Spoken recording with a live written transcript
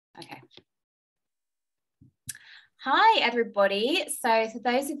Hi, everybody. So for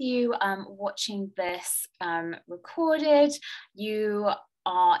those of you watching this recorded, you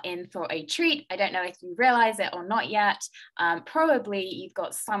are in for a treat. I don't know if you realize it or not yet. Probably you've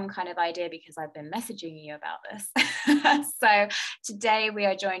got some kind of idea because I've been messaging you about this. So today we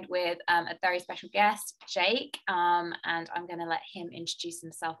are joined with a very special guest, Jake, and I'm going to let him introduce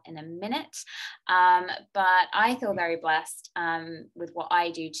himself in a minute. But I feel very blessed with what I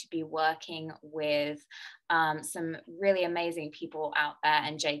do to be working with some really amazing people out there,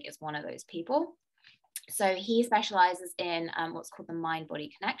 and Jake is one of those people. So he specializes in what's called the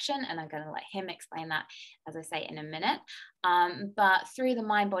mind-body connection, and I'm going to let him explain that, as I say, in a minute. But through the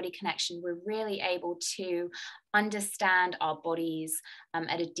mind-body connection, we're really able to understand our bodies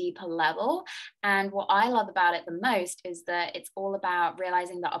at a deeper level. And what I love about it the most is that it's all about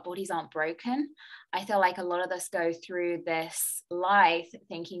realizing that our bodies aren't broken. I feel like a lot of us go through this life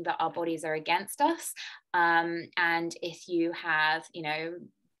thinking that our bodies are against us. And if you have,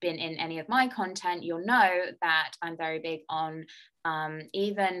 been in any of my content, you'll know that I'm very big on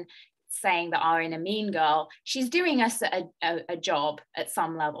even saying that our inner mean girl, she's doing us a job at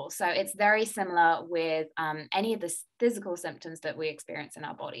some level. So it's very similar with any of the physical symptoms that we experience in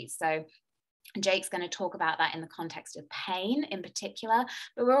our bodies. So Jake's going to talk about that in the context of pain in particular,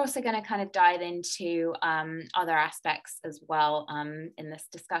 but we're also going to kind of dive into other aspects as well in this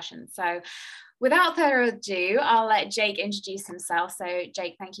discussion. So without further ado, I'll let Jake introduce himself. So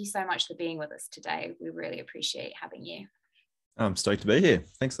Jake, thank you so much for being with us today. We really appreciate having you. I'm stoked to be here.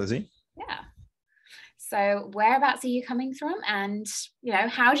 Thanks, Lizzie. Yeah. So whereabouts are you coming from? And,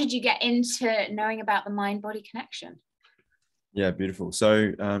 how did you get into knowing about the mind-body connection? Yeah, beautiful.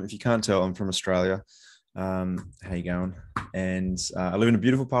 So if you can't tell, I'm from Australia. How you going? And I live in a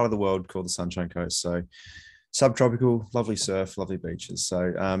beautiful part of the world called the Sunshine Coast. So subtropical, lovely surf, lovely beaches.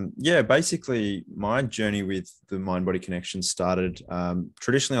 So basically my journey with the mind-body connection started,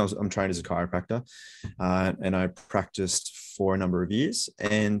 traditionally I'm trained as a chiropractor and I practiced for a number of years.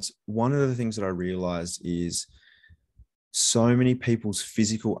 And one of the things that I realized is so many people's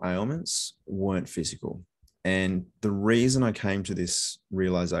physical ailments weren't physical. And the reason I came to this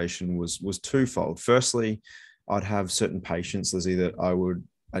realization was twofold. Firstly, I'd have certain patients, Lizzie, that I would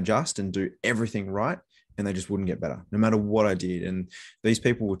adjust and do everything right, and they just wouldn't get better, no matter what I did. And these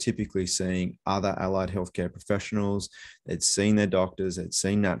people were typically seeing other allied healthcare professionals. They'd seen their doctors, they'd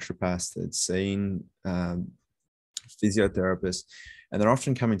seen naturopaths, they'd seen physiotherapists, and they're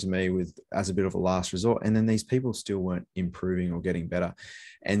often coming to me with as a bit of a last resort. And then these people still weren't improving or getting better.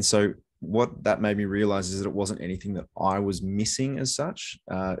 And so what that made me realize is that it wasn't anything that I was missing as such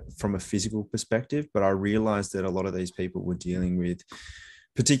from a physical perspective, but I realized that a lot of these people were dealing with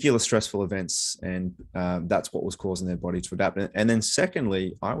particular stressful events, and that's what was causing their body to adapt. And then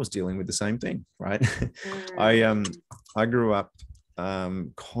secondly, I was dealing with the same thing, right? I grew up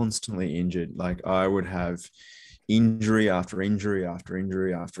constantly injured. Like I would have injury after injury after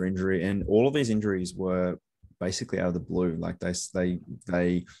injury after injury, and all of these injuries were basically out of the blue. Like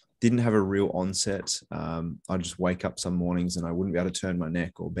they didn't have a real onset. I'd just wake up some mornings and I wouldn't be able to turn my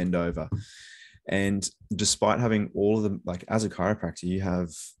neck or bend over. And despite having all of them, like as a chiropractor, you have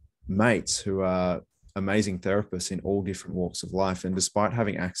mates who are amazing therapists in all different walks of life. And despite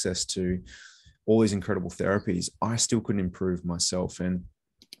having access to all these incredible therapies, I still couldn't improve myself. And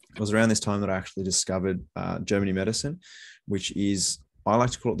it was around this time that I actually discovered Germany medicine, which is, I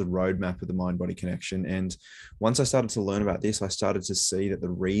like to call it the roadmap of the mind-body connection. And once I started to learn about this, I started to see that the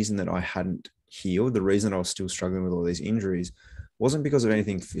reason that I hadn't healed, the reason I was still struggling with all these injuries, wasn't because of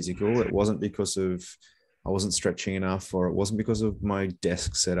anything physical. It wasn't because of I wasn't stretching enough, or it wasn't because of my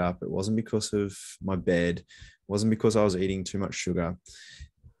desk setup. It wasn't because of my bed. It wasn't because I was eating too much sugar.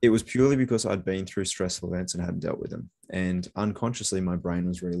 It was purely because I'd been through stressful events and hadn't dealt with them. And unconsciously, my brain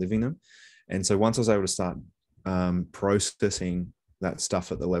was reliving them. And so once I was able to start processing that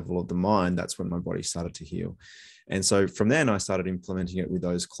stuff at the level of the mind, that's when my body started to heal. And so from then I started implementing it with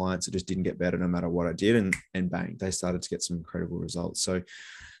those clients that just didn't get better no matter what I did, and bang, they started to get some incredible results. So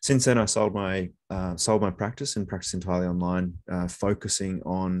since then I sold my practice and practice entirely online, focusing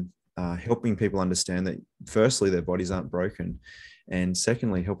on helping people understand that firstly, their bodies aren't broken, and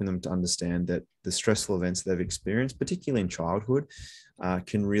secondly, helping them to understand that the stressful events they've experienced, particularly in childhood,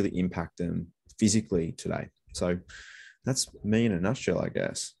 can really impact them physically today. So that's me in a nutshell, I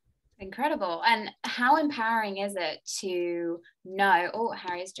guess. Incredible. And how empowering is it to know, oh,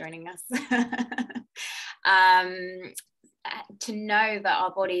 Harry's joining us, to know that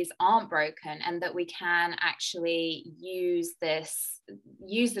our bodies aren't broken and that we can actually use the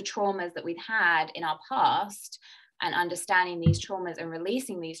traumas that we've had in our past, and understanding these traumas and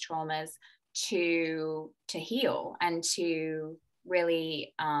releasing these traumas to heal and to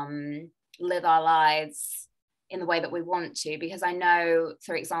really live our lives in the way that we want to. Because I know,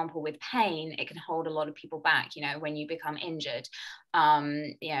 for example, with pain, it can hold a lot of people back. You know, when you become injured, you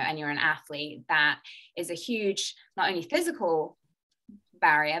know, and you're an athlete, that is a huge, not only physical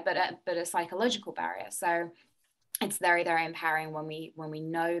barrier, but a psychological barrier. So it's very, very empowering when we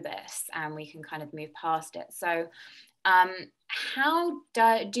know this and we can kind of move past it. So how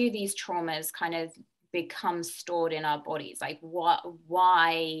do these traumas kind of become stored in our bodies? Like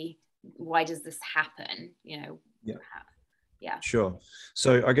why does this happen? You know? Yeah. Yeah. Sure.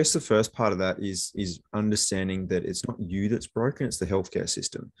 So I guess the first part of that is understanding that it's not you that's broken, it's the healthcare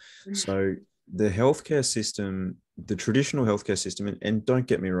system. So the healthcare system, the traditional healthcare system, and don't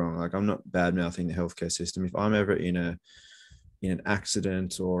get me wrong, like I'm not bad mouthing the healthcare system. If I'm ever in an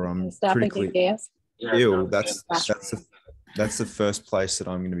accident or I'm critically ill, that's the first place that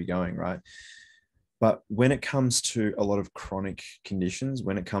I'm going to be going, right? But when it comes to a lot of chronic conditions,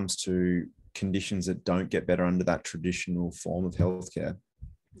 when it comes to conditions that don't get better under that traditional form of healthcare,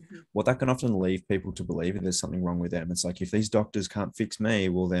 what that can often leave people to believe is there's something wrong with them. It's like, if these doctors can't fix me,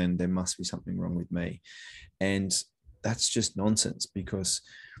 well, then there must be something wrong with me. And that's just nonsense, because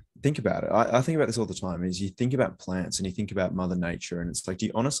think about it. I think about this all the time, is you think about plants and you think about Mother Nature, and it's like, do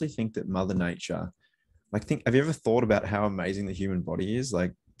you honestly think that Mother Nature, have you ever thought about how amazing the human body is?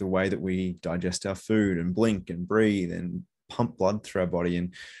 Like the way that we digest our food and blink and breathe and pump blood through our body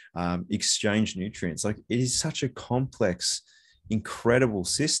and exchange nutrients. Like, it is such a complex, incredible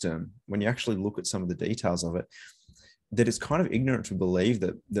system when you actually look at some of the details of it, that it's kind of ignorant to believe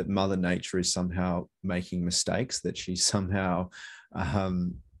that Mother Nature is somehow making mistakes, that she somehow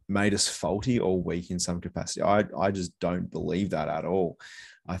made us faulty or weak in some capacity. I just don't believe that at all.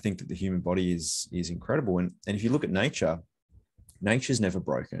 I think that the human body is incredible. And if you look at nature's never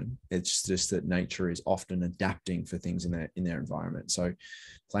broken. It's just that nature is often adapting for things in their environment. So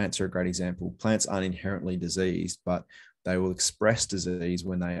plants are a great example. Plants aren't inherently diseased, but they will express disease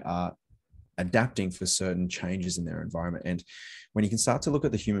when they are adapting for certain changes in their environment. And when you can start to look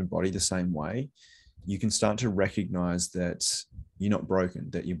at the human body the same way, you can start to recognize that you're not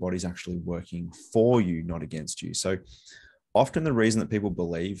broken, that your body's actually working for you, not against you. So often the reason that people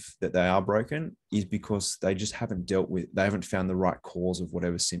believe that they are broken is because they just haven't they haven't found the right cause of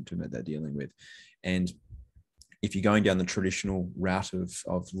whatever symptom that they're dealing with. And if you're going down the traditional route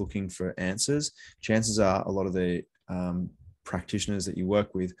of looking for answers, chances are a lot of the practitioners that you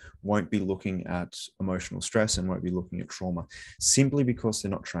work with won't be looking at emotional stress and won't be looking at trauma, simply because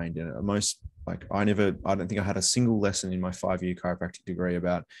they're not trained in it. I don't think I had a single lesson in my 5-year chiropractic degree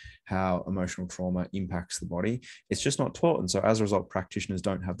about how emotional trauma impacts the body. It's just not taught. And so as a result, practitioners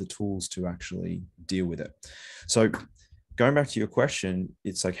don't have the tools to actually deal with it. So going back to your question,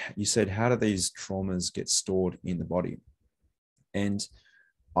 it's like you said, how do these traumas get stored in the body? And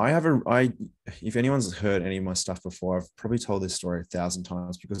if anyone's heard any of my stuff before, I've probably told this story 1,000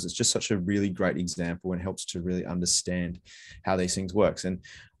 times, because it's just such a really great example and helps to really understand how these things works. And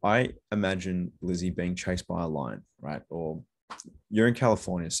I imagine Lizzie being chased by a lion, right? Or you're in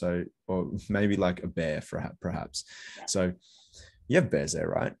California, or maybe like a bear, perhaps. Yeah. So you have bears there,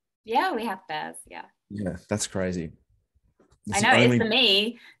 right? Yeah, we have bears. Yeah. Yeah, that's crazy. I know it's for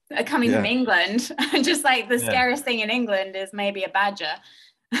me coming from England. Just like the scariest thing in England is maybe a badger.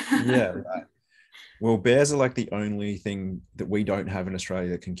 Yeah, right. Well, bears are like the only thing that we don't have in Australia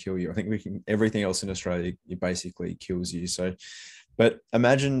that can kill you. I think everything else in Australia, it basically kills you. So, but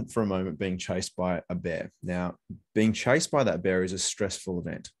imagine for a moment being chased by a bear. Now, being chased by that bear is a stressful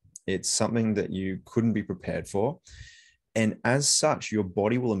event. It's something that you couldn't be prepared for. And as such, your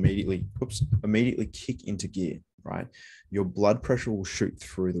body will immediately kick into gear, right? Your blood pressure will shoot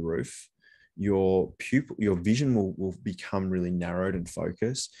through the roof. Your vision will become really narrowed and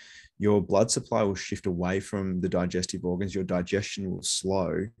focused. Your blood supply will shift away from the digestive organs. Your digestion will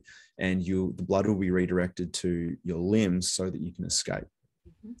slow, and the blood will be redirected to your limbs so that you can escape.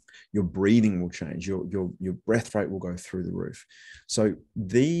 Mm-hmm. Your breathing will change. Your breath rate will go through the roof. So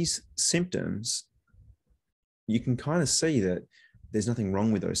these symptoms, you can kind of see that there's nothing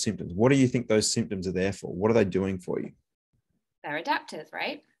wrong with those symptoms. What do you think those symptoms are there for? What are they doing for you? They're adaptive,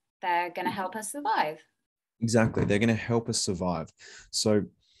 right? They're going to help us survive. Exactly. They're going to help us survive. So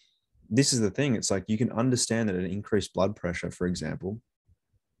this is the thing. It's like, you can understand that an increased blood pressure, for example,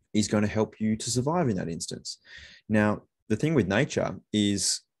 is going to help you to survive in that instance. Now, the thing with nature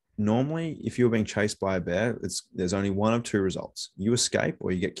is, normally, if you're being chased by a bear, there's only one of two results. You escape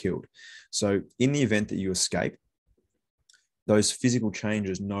or you get killed. So in the event that you escape, those physical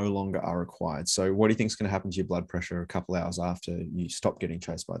changes no longer are required. So what do you think is going to happen to your blood pressure a couple hours after you stop getting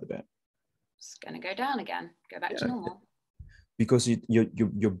chased by the bear? it's going to go down again, go back to normal. Because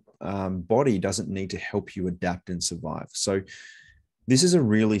your body doesn't need to help you adapt and survive. So this is a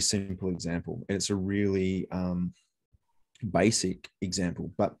really simple example, and it's a really basic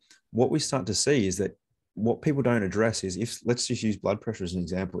example. But what we start to see is that what people don't address is, if let's just use blood pressure as an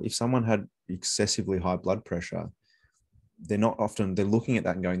example. If someone had excessively high blood pressure, they're looking at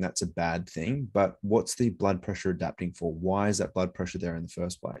that and going, that's a bad thing. But what's the blood pressure adapting for? Why is that blood pressure there in the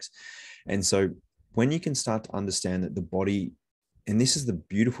first place? And so when you can start to understand that the body, and this is the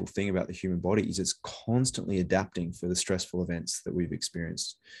beautiful thing about the human body, is it's constantly adapting for the stressful events that we've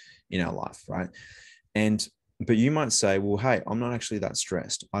experienced in our life, right? But you might say, well, hey, I'm not actually that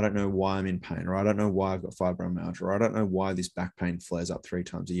stressed. I don't know why I'm in pain, or I don't know why I've got fibromyalgia, or I don't know why this back pain flares up 3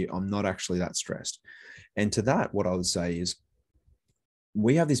 times a year. I'm not actually that stressed. And to that, what I would say is,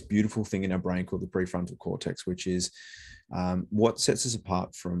 we have this beautiful thing in our brain called the prefrontal cortex, which is what sets us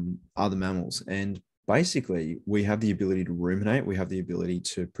apart from other mammals. And basically, we have the ability to ruminate. We have the ability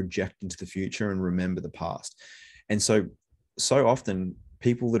to project into the future and remember the past. And so often,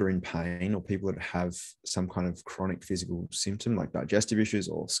 people that are in pain, or people that have some kind of chronic physical symptom like digestive issues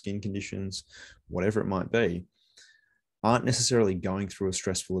or skin conditions, whatever it might be, aren't necessarily going through a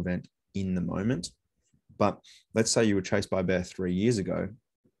stressful event in the moment. But let's say you were chased by a bear 3 years ago.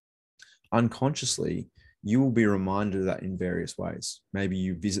 Unconsciously, you will be reminded of that in various ways. Maybe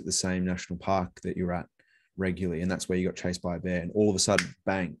you visit the same national park that you're at regularly, and that's where you got chased by a bear, and all of a sudden,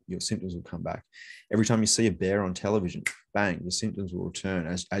 bang, your symptoms will come back. Every time you see a bear on television, bang, your symptoms will return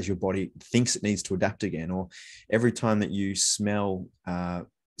as your body thinks it needs to adapt again. Or every time that you smell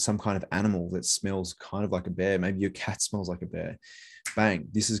some kind of animal that smells kind of like a bear, maybe your cat smells like a bear, bang,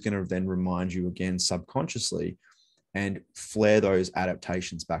 this is going to then remind you again subconsciously, and flare those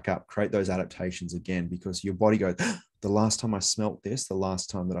adaptations back up, create those adaptations again, because your body goes, the last time I smelt this, the last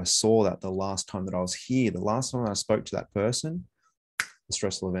time that I saw that, the last time that I was here, the last time I spoke to that person, the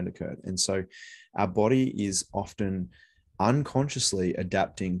stressful event occurred. And so our body is often unconsciously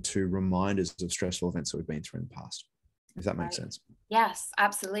adapting to reminders of stressful events that we've been through in the past, if that makes sense. Yes,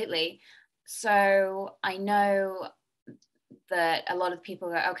 absolutely. So I know that a lot of people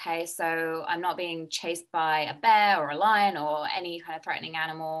go, okay, so I'm not being chased by a bear or a lion or any kind of threatening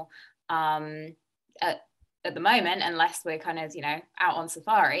animal at the moment, unless we're kind of, out on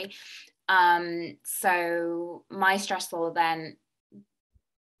safari. So my stressful event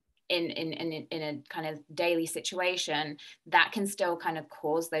in a kind of daily situation, that can still kind of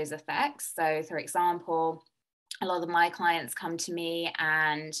cause those effects. So for example, a lot of my clients come to me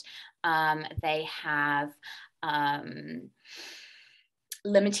and they have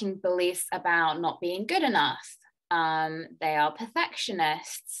limiting beliefs about not being good enough. They are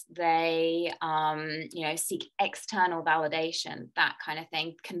perfectionists. They, seek external validation, that kind of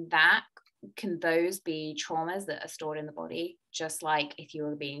thing. Can those be traumas that are stored in the body, just like if you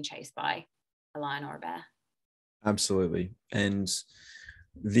were being chased by a lion or a bear? Absolutely. And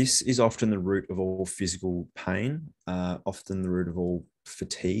this is often the root of all physical pain, often the root of all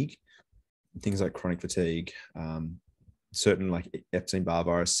fatigue, things like chronic fatigue, certain like Epstein-Barr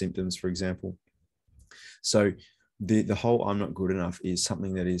virus symptoms, for example. So the whole I'm not good enough is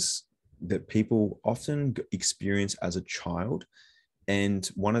something that people often experience as a child. And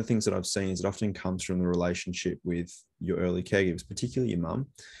one of the things that I've seen is it often comes from the relationship with your early caregivers, particularly your mum.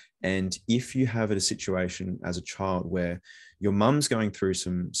 And if you have a situation as a child where your mum's going through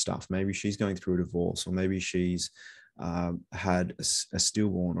some stuff, maybe she's going through a divorce, or maybe she's had a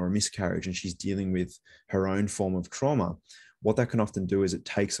stillborn or a miscarriage, and she's dealing with her own form of trauma, what that can often do is it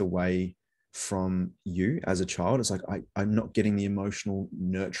takes away from you as a child. It's like, I'm not getting the emotional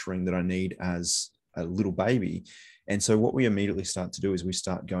nurturing that I need as a little baby. And so what we immediately start to do is we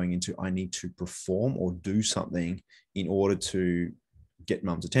start going into, I need to perform or do something in order to get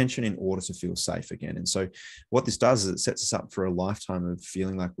mum's attention, in order to feel safe again. And so what this does is it sets us up for a lifetime of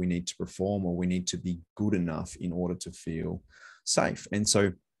feeling like we need to perform, or we need to be good enough in order to feel safe. And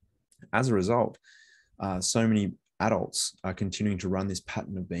so as a result, so many adults are continuing to run this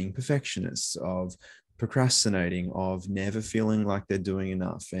pattern of being perfectionists, of procrastinating, of never feeling like they're doing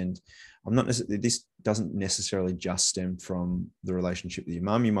enough. And this doesn't necessarily just stem from the relationship with your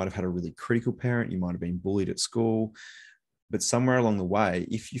mum. You might have had a really critical parent. You might have been bullied at school. But somewhere along the way,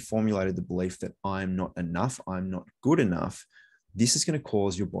 if you formulated the belief that I'm not enough, I'm not good enough, this is going to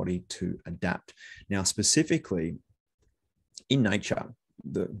cause your body to adapt. Now, specifically in nature,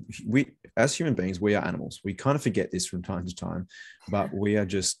 we as human beings, we are animals. We kind of forget this from time to time, but we are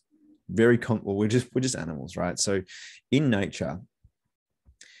just we're just animals, right? So in nature,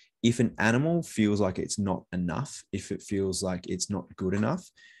 if an animal feels like it's not enough, if it feels like it's not good enough,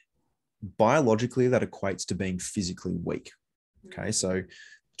 biologically, that equates to being physically weak. Okay, so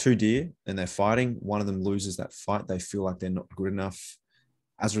two deer and they're fighting, one of them loses that fight, they feel like they're not good enough.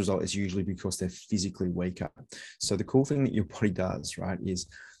 As a result, it's usually because they're physically weaker. So the cool thing that your body does, right, is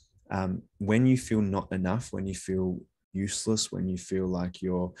when you feel not enough, when you feel useless, when you feel like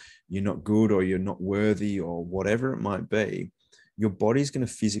you're not good or you're not worthy or whatever it might be, your body's going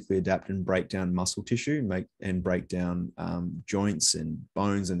to physically adapt and break down muscle tissue, and break down joints and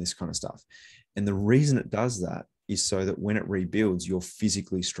bones and this kind of stuff. And the reason it does that is so that when it rebuilds, you're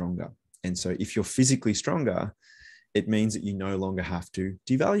physically stronger. And so if you're physically stronger, it means that you no longer have to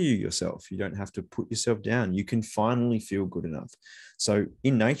devalue yourself. You don't have to put yourself down. You can finally feel good enough. So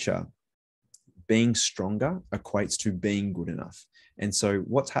in nature, being stronger equates to being good enough. And so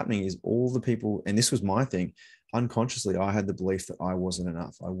what's happening is all the people, and this was my thing, unconsciously, I had the belief that I wasn't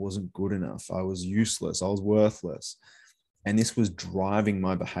enough. I wasn't good enough. I was useless. I was worthless. And this was driving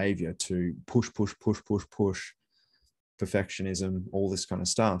my behavior to push, perfectionism, all this kind of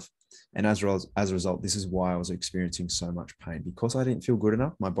stuff. And as a result, this is why I was experiencing so much pain, because I didn't feel good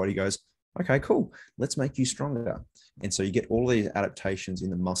enough. My body goes, okay, cool, let's make you stronger. And so you get all these adaptations in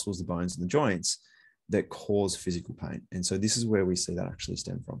the muscles, the bones, and the joints that cause physical pain. And so this is where we see that actually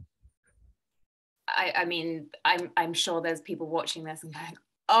stem from. I mean, I'm sure there's people watching this and going,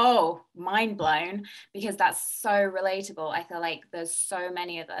 oh, mind blown, because that's so relatable. I feel like there's so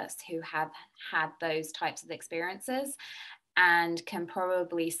many of us who have had those types of experiences and can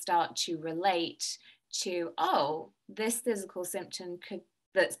probably start to relate to, oh, this physical symptom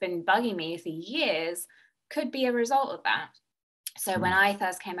that's been bugging me for years could be a result of that. So when I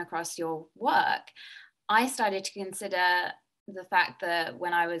first came across your work, I started to consider the fact that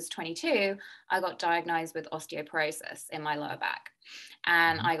when I was 22, I got diagnosed with osteoporosis in my lower back.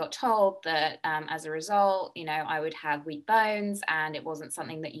 And I got told that as a result, I would have weak bones and it wasn't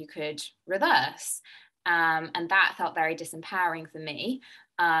something that you could reverse. And that felt very disempowering for me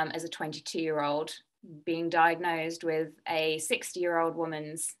as a 22-year-old being diagnosed with a 60-year-old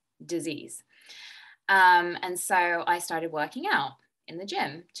woman's disease. And so I started working out in the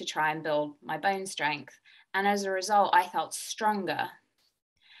gym to try and build my bone strength. And as a result, I felt stronger.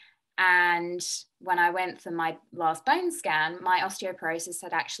 And when I went for my last bone scan, my osteoporosis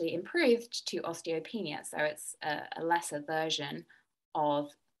had actually improved to osteopenia. So it's a lesser version of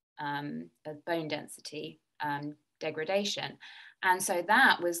bone density degradation. And so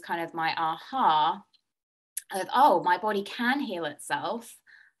that was kind of my aha of, oh, my body can heal itself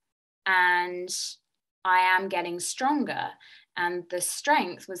and I am getting stronger. And the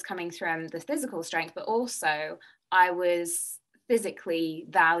strength was coming from the physical strength, but also I was physically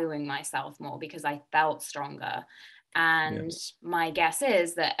valuing myself more because I felt stronger. And my guess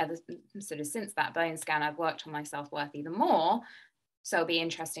is that ever sort of since that bone scan, I've worked on my self-worth even more. So it'll be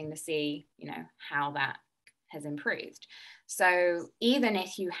interesting to see, how that has improved. So even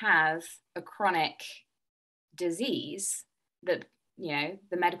if you have a chronic disease that,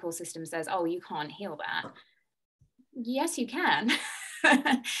 the medical system says, oh, you can't heal that. Yes, you can.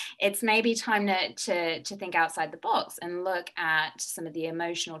 It's maybe time to think outside the box and look at some of the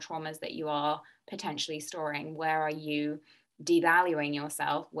emotional traumas that you are potentially storing. Where are you devaluing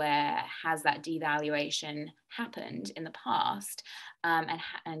yourself? Where has that devaluation happened in the past? And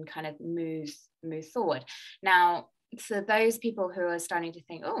kind of move forward. Now, for those people who are starting to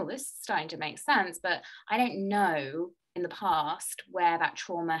think, oh, this is starting to make sense, but I don't know in the past where that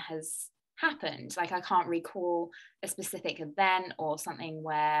trauma has happened. Like I can't recall a specific event or something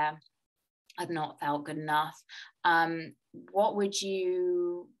where I've not felt good enough. What would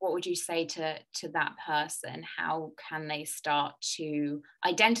you say to that person? How can they start to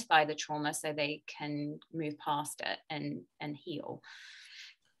identify the trauma so they can move past it and heal?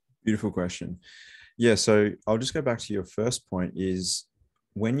 Beautiful question. Yeah, so I'll just go back to your first point is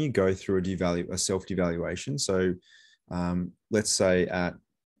when you go through a self-devaluation. So let's say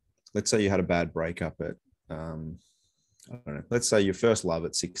you had a bad breakup at, I don't know, let's say your first love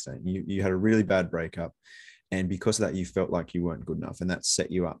at 16, you had a really bad breakup. And because of that, you felt like you weren't good enough. And that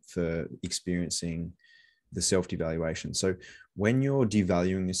set you up for experiencing the self-devaluation. So when you're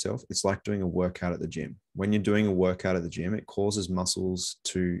devaluing yourself, it's like doing a workout at the gym. When you're doing a workout at the gym, it causes muscles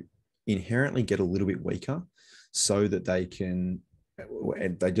to inherently get a little bit weaker so that they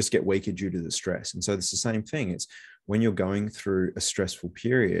just get weaker due to the stress. And so it's the same thing. It's when you're going through a stressful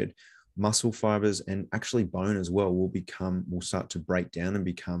period, muscle fibers and actually bone as well will start to break down and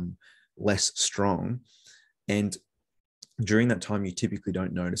become less strong. And during that time, you typically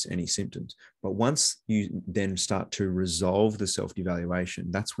don't notice any symptoms. But once you then start to resolve the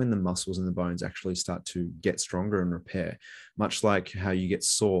self-devaluation, that's when the muscles and the bones actually start to get stronger and repair, much like how you get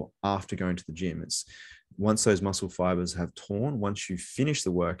sore after going to the gym. It's once those muscle fibers have torn, once you finish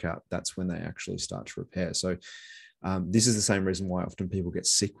the workout, that's when they actually start to repair. So this is the same reason why often people get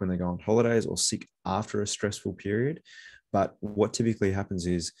sick when they go on holidays or sick after a stressful period. But what typically happens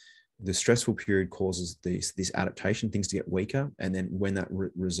is the stressful period causes this adaptation, things to get weaker. And then when that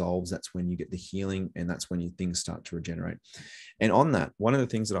resolves, that's when you get the healing, and that's when things start to regenerate. And on that, one of the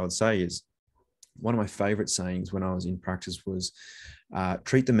things that I would say is, one of my favorite sayings when I was in practice was,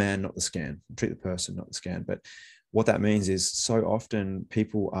 treat the man, not the scan, treat the person, not the scan. But what that means is, so often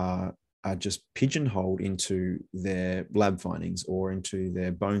people are just pigeonholed into their lab findings or into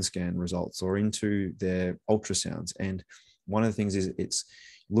their bone scan results or into their ultrasounds. And one of the things is, it's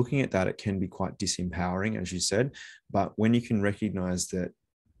looking at that, it can be quite disempowering, as you said. But when you can recognize that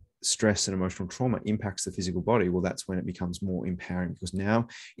stress and emotional trauma impacts the physical body, well, that's when it becomes more empowering, because now,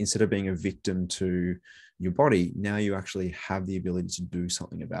 instead of being a victim to your body, now you actually have the ability to do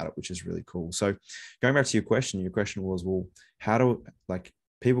something about it, which is really cool. So going back to your question was, well, how do, like,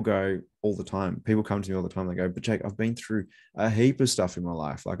 people go all the time, people come to me all the time, they go, but Jake, I've been through a heap of stuff in my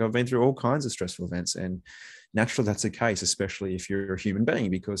life. Like, I've been through all kinds of stressful events. And naturally, that's the case, especially if you're a human being,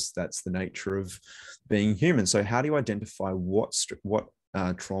 because that's the nature of being human. So how do you identify what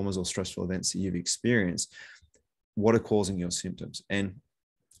traumas or stressful events that you've experienced, what are causing your symptoms? And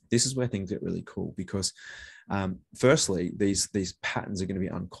this is where things get really cool, because firstly, these patterns are going to be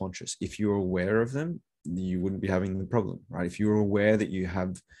unconscious. If you're aware of them, you wouldn't be having the problem, right? If you're aware that you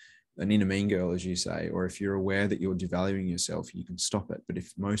have an inner mean girl, as you say, or if you're aware that you're devaluing yourself, you can stop it. But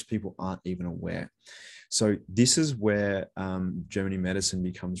if most people aren't even aware, so this is where Germany medicine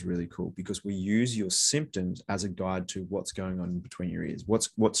becomes really cool, because we use your symptoms as a guide to what's going on between your ears,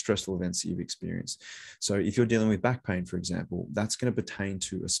 what stressful events that you've experienced. So if you're dealing with back pain, for example, that's going to pertain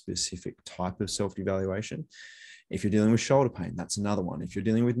to a specific type of self-devaluation. If you're dealing with shoulder pain, that's another one. If you're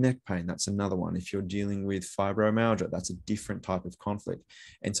dealing with neck pain, that's another one. If you're dealing with fibromyalgia, that's a different type of conflict.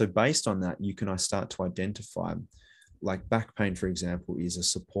 And so based on that, you can start to identify, like back pain, for example, is a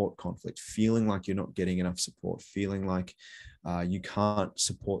support conflict, feeling like you're not getting enough support, feeling like you can't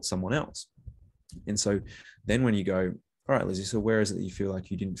support someone else. And so then when you go, all right, Lizzie, so where is it that you feel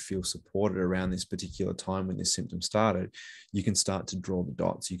like you didn't feel supported around this particular time when this symptom started? You can start to draw the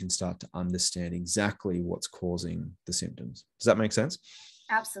dots. You can start to understand exactly what's causing the symptoms. Does that make sense?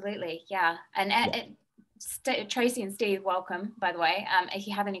 Absolutely. Yeah. And Tracy and Steve, welcome, by the way. If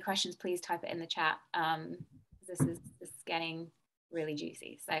you have any questions, please type it in the chat. This is getting really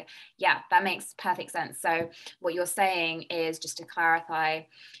juicy. So yeah, that makes perfect sense. So what you're saying is, just to clarify,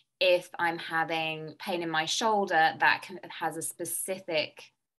 if I'm having pain in my shoulder, that has a specific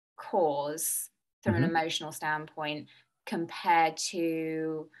cause from an emotional standpoint, compared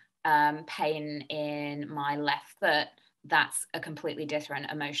to pain in my left foot, that's a completely different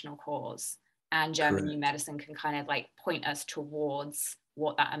emotional cause. And German New Medicine can kind of like point us towards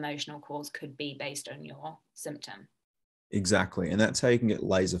what that emotional cause could be based on your symptom. Exactly. And that's how you can get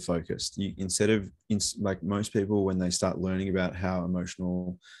laser focused. You, instead of like most people, when they start learning about how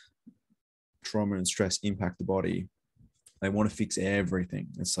emotional trauma and stress impact the body, they want to fix everything.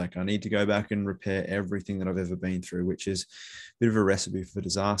 It's like, I need to go back and repair everything that I've ever been through, which is a bit of a recipe for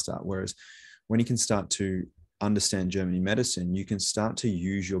disaster. Whereas when you can start to understand Germany medicine, you can start to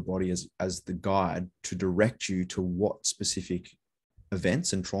use your body as the guide to direct you to what specific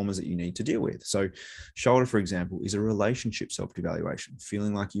events and traumas that you need to deal with. So shoulder, for example, is a relationship self-devaluation,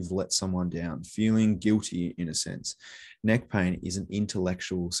 feeling like you've let someone down, feeling guilty in a sense. Neck pain is an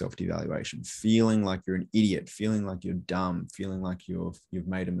intellectual self-devaluation, feeling like you're an idiot, feeling like you're dumb, feeling like you've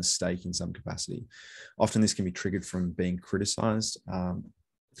made a mistake in some capacity. Often this can be triggered from being criticized.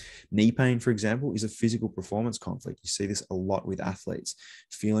 Knee pain, for example, is a physical performance conflict. You see this a lot with athletes,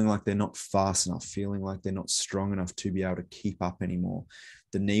 feeling like they're not fast enough, feeling like they're not strong enough to be able to keep up anymore.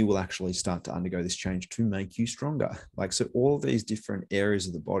 The knee will actually start to undergo this change to make you stronger. Like, so all of these different areas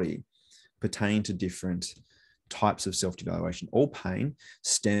of the body pertain to different types of self-devaluation. All pain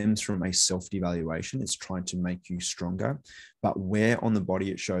stems from a self-devaluation. It's trying to make you stronger, but where on the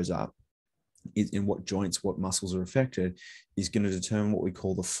body it shows up, in what joints, what muscles are affected, is going to determine what we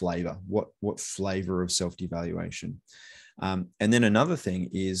call the flavor, what flavor of self-devaluation. And then another thing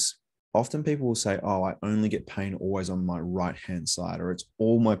is, often people will say, oh, I only get pain always on my right hand side, or it's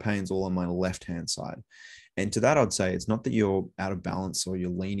all my pain's all on my left hand side. And to that, I'd say it's not that you're out of balance or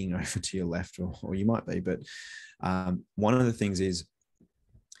you're leaning over to your left, or you might be, but one of the things is,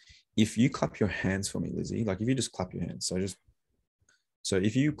 if you clap your hands for me, Lizzie, like if you just clap your hands, so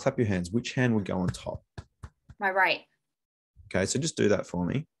if you clap your hands, which hand would go on top? My right. Okay, so just do that for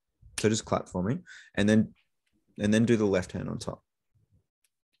me. So just clap for me, and then do the left hand on top.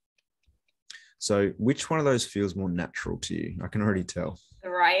 So which one of those feels more natural to you? I can already tell.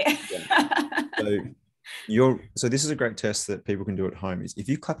 Right. Yeah. So this is a great test that people can do at home. Is if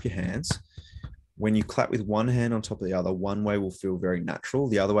you clap your hands, when you clap with one hand on top of the other, one way will feel very natural.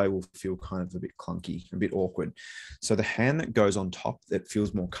 The other way will feel kind of a bit clunky, a bit awkward. So the hand that goes on top that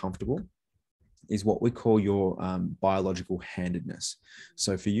feels more comfortable is what we call your biological handedness.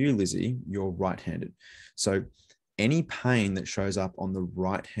 So for you, Lizzie, you're right-handed. So any pain that shows up on the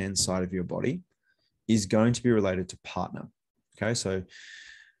right-hand side of your body is going to be related to partner. Okay, so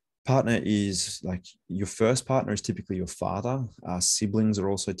partner is like your first partner is typically your father. Siblings are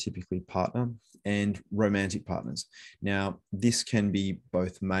also typically partner, and romantic partners. Now, this can be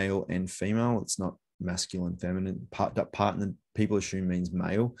both male and female. It's not masculine, feminine. Partner, people assume means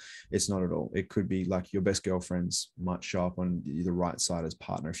male. It's not at all. It could be like your best girlfriends might show up on the right side as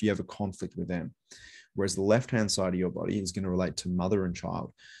partner if you have a conflict with them. Whereas the left-hand side of your body is going to relate to mother and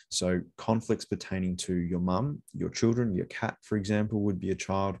child. So conflicts pertaining to your mum, your children, your cat, for example, would be a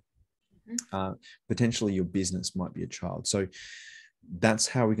child. Potentially your business might be a child. So that's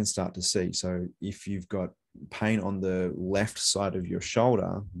how we can start to see. So if you've got pain on the left side of your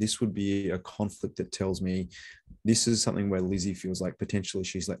shoulder, this would be a conflict that tells me this is something where Lizzie feels like potentially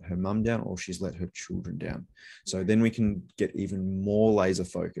she's let her mum down or she's let her children down. So then we can get even more laser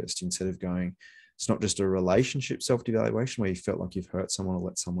focused instead of going, it's not just a relationship self-devaluation where you felt like you've hurt someone or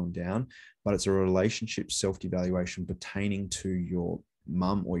let someone down, but it's a relationship self-devaluation pertaining to your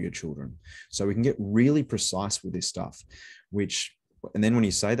mum or your children. So we can get really precise with this stuff, and then when you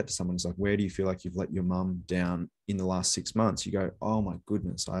say that to someone, it's like, where do you feel like you've let your mum down in the last 6 months? You go, oh my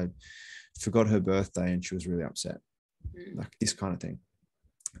goodness, I forgot her birthday and she was really upset. Like this kind of thing.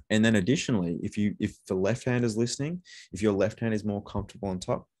 And then additionally, if the left hand is listening, if your left hand is more comfortable on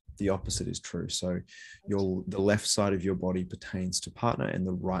top, the opposite is true. So the left side of your body pertains to partner and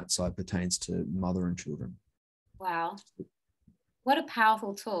the right side pertains to mother and children. Wow. What a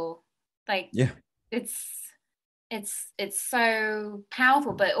powerful tool. Like, yeah, it's so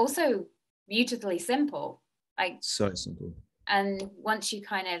powerful, but also beautifully simple. Like, so simple. And once you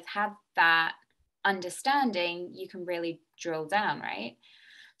kind of have that understanding, you can really drill down, right?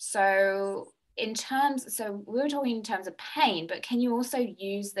 So we were talking in terms of pain, but can you also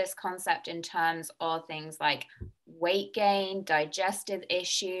use this concept in terms of things like weight gain, digestive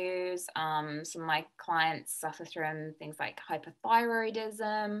issues? Some of my clients suffer from things like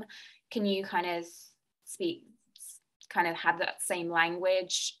hypothyroidism. Can you kind of have that same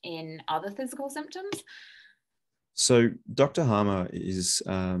language in other physical symptoms? So Dr. Harmer is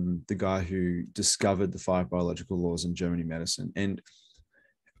the guy who discovered the 5 biological laws in German medicine. And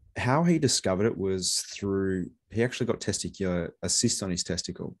how he discovered it was he actually got a cyst on his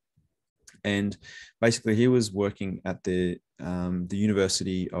testicle. And basically he was working at the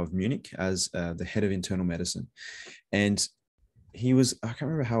University of Munich as the head of internal medicine. And I can't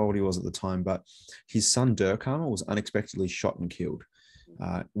remember how old he was at the time, but his son Dirk Harmer was unexpectedly shot and killed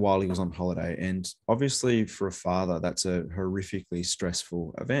while he was on holiday. And obviously for a father, that's a horrifically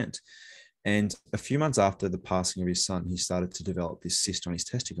stressful event. And a few months after the passing of his son, he started to develop this cyst on his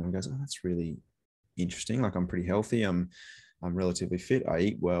testicle. And he goes, oh, that's really interesting. Like, I'm pretty healthy. I'm relatively fit. I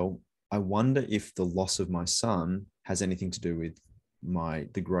eat well. I wonder if the loss of my son has anything to do with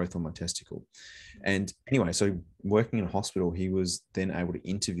the growth on my testicle. And anyway, so working in a hospital, he was then able to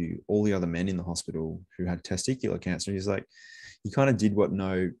interview all the other men in the hospital who had testicular cancer. And he's like, he kind of did what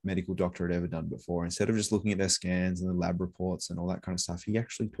no medical doctor had ever done before. Instead of just looking at their scans and the lab reports and all that kind of stuff, he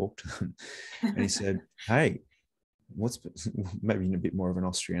actually talked to them. And he said, hey, maybe in a bit more of an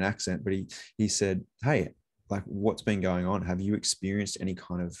Austrian accent, but he said, hey, like, what's been going on? Have you experienced any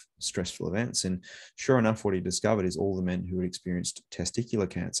kind of stressful events? And sure enough, what he discovered is all the men who had experienced testicular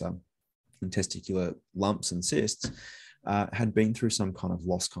cancer and testicular lumps and cysts had been through some kind of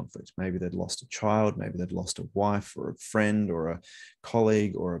loss conflict. Maybe they'd lost a child, maybe they'd lost a wife or a friend or a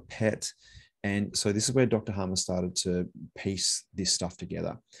colleague or a pet. And so this is where Dr. Harmer started to piece this stuff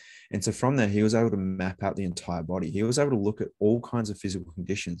together. And so from there, he was able to map out the entire body. He was able to look at all kinds of physical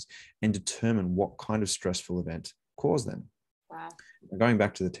conditions and determine what kind of stressful event caused them. Wow. Going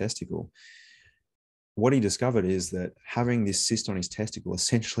back to the testicle, what he discovered is that having this cyst on his testicle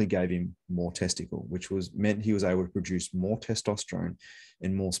essentially gave him more testicle, which meant he was able to produce more testosterone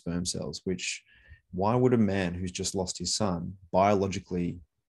and more sperm cells, which why would a man who's just lost his son biologically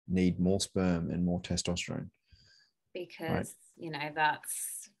need more sperm and more testosterone? Because, right?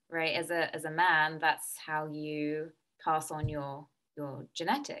 That's right? As a man, that's how you pass on your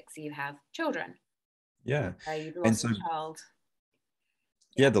genetics. You have children. Yeah. You've And lost so, a child.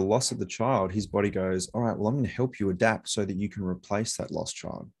 yeah, the loss of the child, his body goes, all right, well, I'm going to help you adapt so that you can replace that lost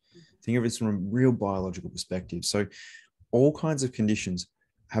child. Think of it from a real biological perspective. So all kinds of conditions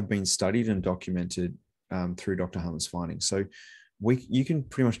have been studied and documented through Dr. Hunter's findings. So you can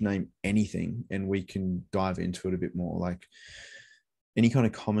pretty much name anything and we can dive into it a bit more. Like any kind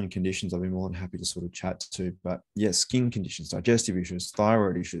of common conditions, I'll be more than happy to sort of chat to. But yeah, skin conditions, digestive issues,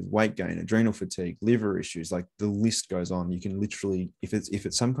 thyroid issues, weight gain, adrenal fatigue, liver issues, like the list goes on. You can literally, if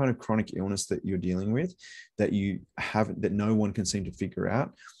it's some kind of chronic illness that you're dealing with that you haven't, that no one can seem to figure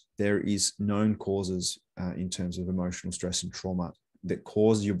out, there is known causes in terms of emotional stress and trauma that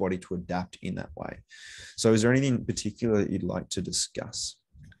cause your body to adapt in that way. So is there anything in particular that you'd like to discuss?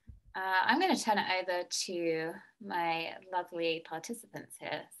 I'm going to turn it over to my lovely participants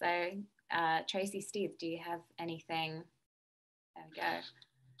here. So, Tracy, Steve, do you have anything? There we go.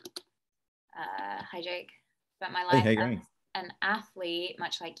 Hi, Jake. Spent my life as an athlete,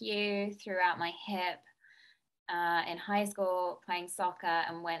 much like you, throughout my hip in high school, playing soccer,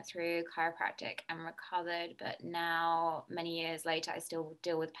 and went through chiropractic and recovered. But now, many years later, I still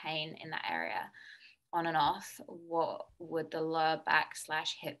deal with pain in that area. On and off. What would the lower back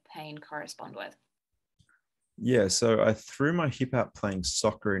 / hip pain correspond with? Yeah, so I threw my hip out playing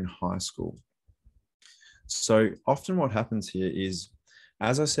soccer in high school. So often what happens here is,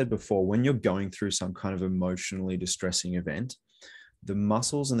 as I said before, when you're going through some kind of emotionally distressing event, the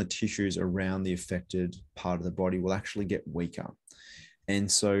muscles and the tissues around the affected part of the body will actually get weaker. And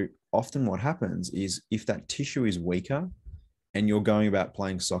so often what happens is if that tissue is weaker and you're going about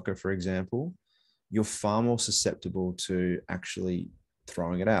playing soccer, for example, you're far more susceptible to actually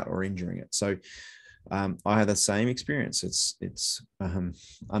throwing it out or injuring it. So I had the same experience. It's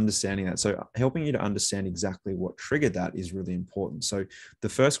understanding that. So helping you to understand exactly what triggered that is really important. So the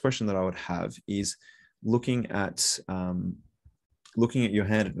first question that I would have is looking at your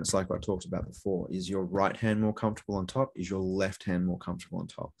handedness, like I talked about before. Is your right hand more comfortable on top? Is your left hand more comfortable on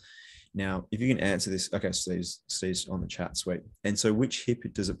top? Now, if you can answer this, okay, Steve's on the chat, sweet. And so which hip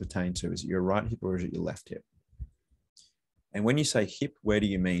does it pertain to? Is it your right hip or is it your left hip? And when you say hip, where do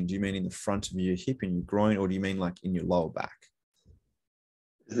you mean? Do you mean in the front of your hip, in your groin, or do you mean like in your lower back?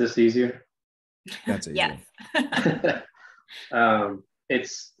 Is this easier? That's easier.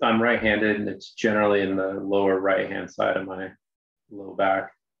 Yes. I'm right-handed and it's generally in the lower right-hand side of my low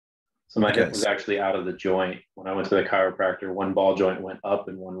back. So my hip was actually out of the joint. When I went to the chiropractor, one ball joint went up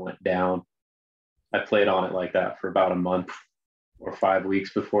and one went down. I played on it like that for about a month or 5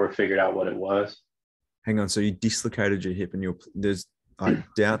 weeks before I figured out what it was. Hang on, so you dislocated your hip and I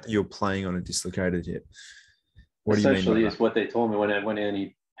doubt that you're playing on a dislocated hip. What do you mean? Essentially, is what they told me when I went in.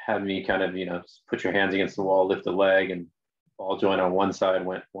 He had me kind of, put your hands against the wall, lift a leg, and ball joint on one side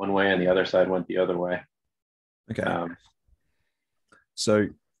went one way and the other side went the other way. Okay. So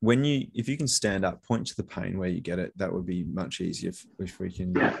if you can stand up, point to the pain where you get it, that would be much easier if we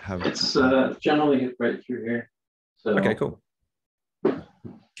can have it. It's generally right through here. So. Okay, cool.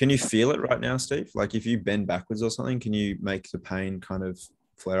 Can you feel it right now, Steve? Like if you bend backwards or something, can you make the pain kind of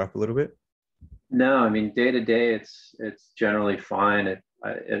flare up a little bit? No, I mean, day to day, it's generally fine.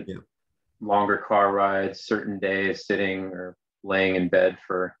 Longer car rides, certain days sitting or laying in bed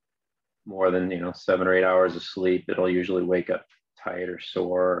for more than 7 or 8 hours of sleep, it'll usually wake up tight or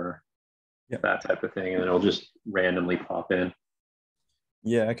sore or that type of thing, and it'll just randomly pop in.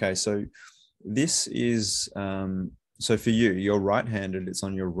 Yeah. Okay. So this is so for you're right-handed. It's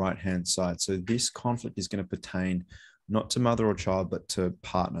on your right-hand side. So this conflict is going to pertain not to mother or child, but to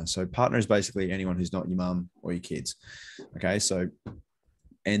partner. So partner is basically anyone who's not your mum or your kids. Okay. So,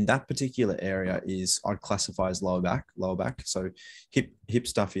 and that particular area I'd classify as lower back. So hip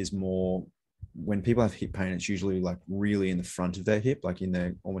stuff is more, when people have hip pain, it's usually like really in the front of their hip, like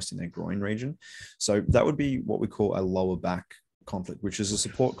almost in their groin region. So that would be what we call a lower back conflict, which is a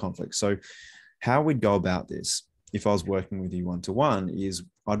support conflict. So how we'd go about this, if I was working with you one-to-one, is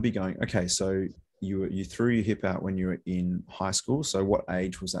I'd be going, okay, so you threw your hip out when you were in high school. So what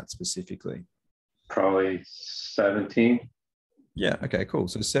age was that specifically? Probably 17. Yeah. Okay, cool.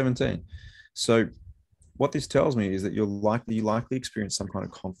 So 17. So what this tells me is that you likely experienced some kind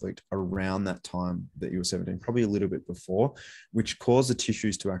of conflict around that time that you were 17, probably a little bit before, which caused the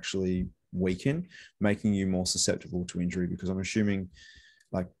tissues to actually weaken, making you more susceptible to injury. Because I'm assuming,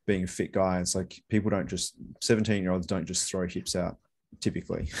 like being a fit guy, it's like 17-year-olds don't just throw hips out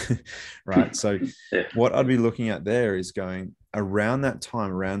typically, right? So what I'd be looking at there is going, around that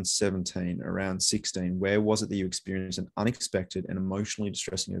time, around 17, around 16, where was it that you experienced an unexpected and emotionally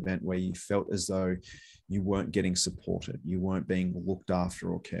distressing event where you felt as though you weren't getting supported, you weren't being looked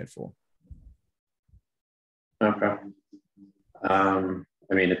after or cared for? Okay.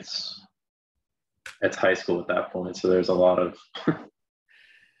 I mean, it's high school at that point, so there's a lot of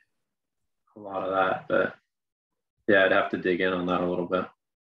that, but yeah, I'd have to dig in on that a little bit.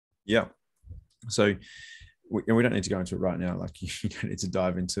 Yeah. So we don't need to go into it right now. Like, you don't need to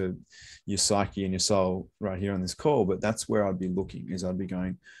dive into your psyche and your soul right here on this call, but that's where I'd be looking, is I'd be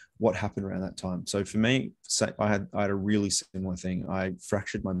going, what happened around that time? So for me, I had a really similar thing. I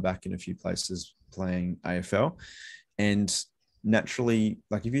fractured my back in a few places playing AFL, and naturally,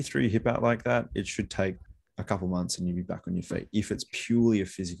 like, if you threw your hip out like that, it should take a couple months and you'll be back on your feet if it's purely a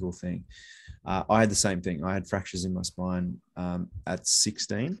physical thing. I had the same thing. I had fractures in my spine at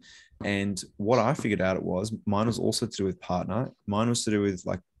 16. And what I figured out mine was also to do with partner. Mine was to do with,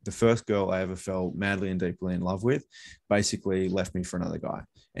 like, the first girl I ever fell madly and deeply in love with basically left me for another guy.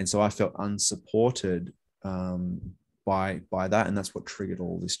 And so I felt unsupported by that. And that's what triggered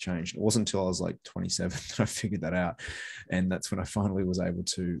all this change. It wasn't until I was like 27 that I figured that out. And that's when I finally was able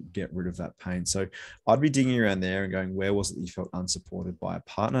to get rid of that pain. So I'd be digging around there and going, where was it that you felt unsupported by a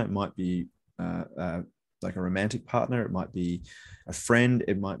partner? It might be like a romantic partner. It might be a friend.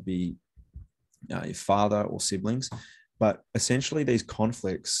 It might be your father or siblings. But essentially, these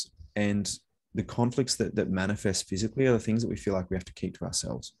conflicts, and the conflicts that manifest physically, are the things that we feel like we have to keep to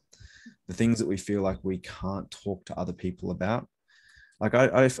ourselves. The things that we feel like we can't talk to other people about. Like,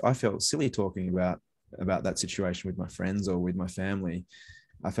 I felt silly talking about that situation with my friends or with my family.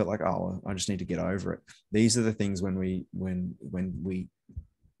 I felt like, oh, I just need to get over it. These are the things when we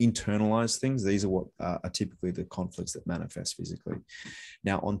internalize things, these are what are typically the conflicts that manifest physically.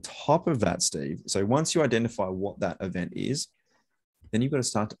 Now, on top of that, Steve, so once you identify what that event is, then you've got to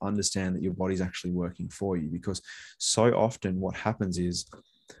start to understand that your body's actually working for you. Because so often what happens is,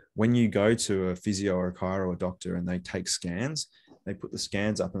 when you go to a physio or a chiro or a doctor and they take scans, they put the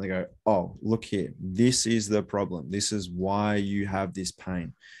scans up and they go, oh, look here, this is the problem. This is why you have this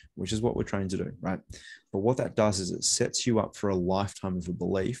pain, which is what we're trained to do, right? But what that does is it sets you up for a lifetime of a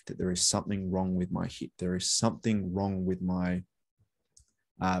belief that there is something wrong with my hip. There is something wrong with my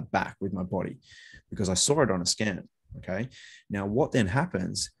back, with my body, because I saw it on a scan. Okay. Now, what then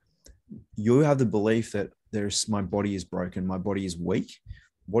happens? You have the belief that my body is broken, my body is weak.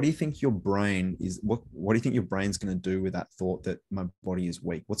 What do you think your brain is? What do you think your brain's going to do with that thought that my body is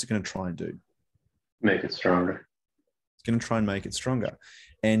weak? What's it going to try and do? Make it stronger. It's going to try and make it stronger.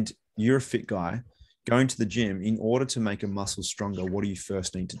 And you're a fit guy going to the gym. In order to make a muscle stronger, what do you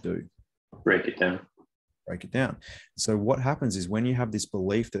first need to do? Break it down. Break it down. So what happens is, when you have this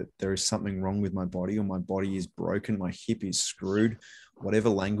belief that there is something wrong with my body, or my body is broken, my hip is screwed, whatever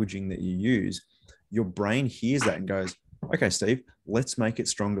languaging that you use, your brain hears that and goes, okay, Steve, let's make it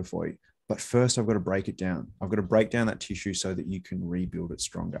stronger for you. But first, I've got to break it down. I've got to break down that tissue so that you can rebuild it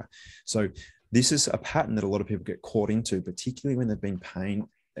stronger. So this is a pattern that a lot of people get caught into, particularly when they've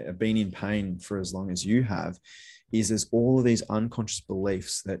been in pain for as long as you have, is there's all of these unconscious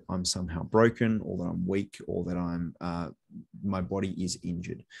beliefs that I'm somehow broken, or that I'm weak, or that my body is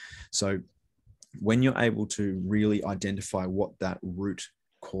injured. So when you're able to really identify what that root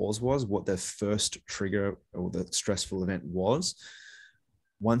cause was, what the first trigger or the stressful event was,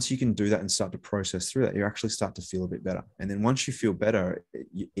 once you can do that and start to process through that, you actually start to feel a bit better. And then once you feel better,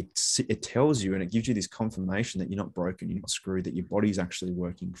 it tells you, and it gives you this confirmation that you're not broken, you're not screwed, that your body's actually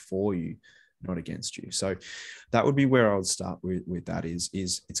working for you, not against you. So that would be where I would start with that is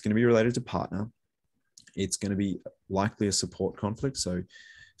it's going to be related to partner. It's going to be likely a support conflict. So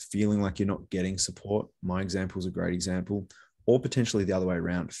feeling like you're not getting support. My example is a great example. Or potentially the other way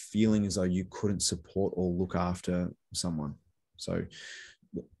around, feeling as though you couldn't support or look after someone. So,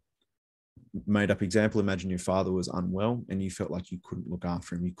 made up example, imagine your father was unwell and you felt like you couldn't look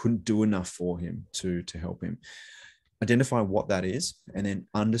after him. You couldn't do enough for him to help him. Identify what that is, and then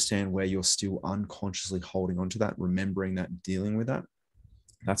understand where you're still unconsciously holding on to that, remembering that, dealing with that.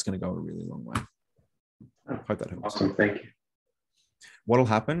 That's going to go a really long way. I hope that helps. Awesome. Thank you. What'll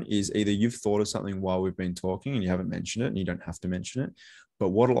happen is, either you've thought of something while we've been talking and you haven't mentioned it, and you don't have to mention it. But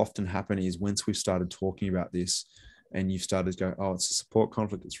what'll often happen is, once we've started talking about this and you've started to go, oh, it's a support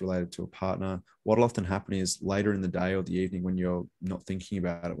conflict that's related to a partner. What'll often happen is, later in the day or the evening, when you're not thinking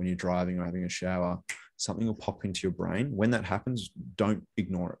about it, when you're driving or having a shower, something will pop into your brain. When that happens, don't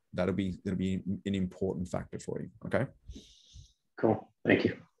ignore it. That'll be an important factor for you. Okay. Cool. Thank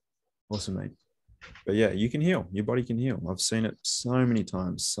you. Awesome, mate. But yeah, you can heal. Your body can heal. I've seen it so many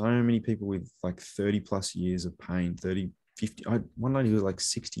times. So many people with like 30 plus years of pain, 30 50, one lady who was like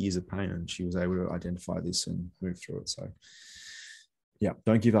 60 years of pain, and she was able to identify this and move through it. So yeah,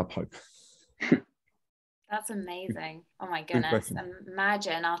 don't give up hope. That's amazing. Oh my Good goodness. question.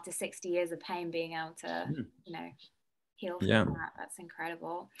 Imagine after 60 years of pain being able to, you know, heal from that. That's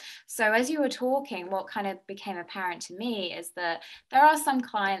incredible. So as you were talking, what kind of became apparent to me is that there are some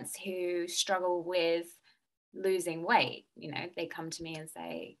clients who struggle with losing weight. You know, they come to me and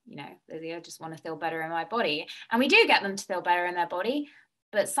say, you know, Lizzie, I just want to feel better in my body. And we do get them to feel better in their body,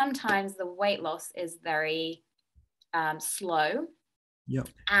 but sometimes the weight loss is very slow. Yep.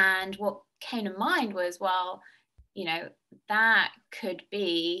 And what came to mind was, well, you know, that could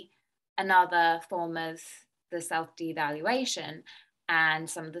be another form of the self-devaluation, and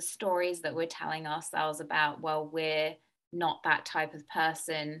some of the stories that we're telling ourselves about, well, we're not that type of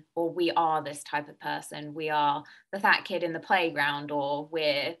person, or we are this type of person, we are the fat kid in the playground, or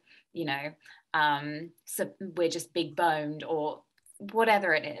we're, you know, so we're just big boned, or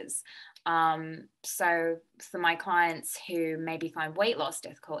whatever it is. So for my clients who maybe find weight loss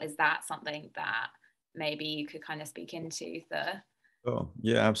difficult, is that something that maybe you could kind of speak into? Oh,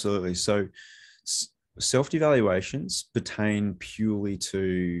 yeah, absolutely. So self-devaluations pertain purely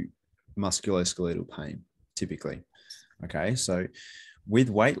to musculoskeletal pain, typically. Okay, so with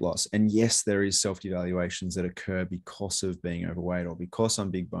weight loss, and yes, there is self-devaluations that occur because of being overweight, or because I'm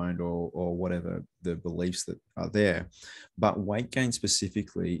big boned, or whatever the beliefs that are there. But weight gain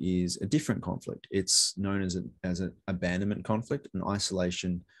specifically is a different conflict. It's known as an abandonment conflict, an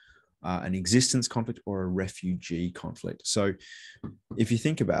isolation, an existence conflict, or a refugee conflict. So if you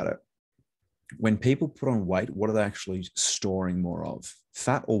think about it, when people put on weight, what are they actually storing more of?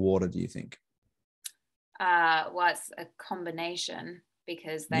 Fat or water, do you think? Well, it's a combination,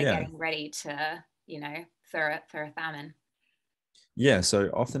 because they're getting ready to, you know, throw a famine. Yeah, so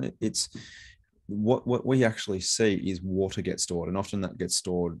often it's what we actually see is water gets stored, and often that gets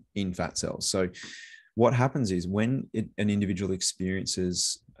stored in fat cells. So what happens is when an individual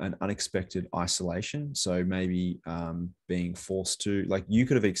experiences an unexpected isolation, so maybe being forced to, like, you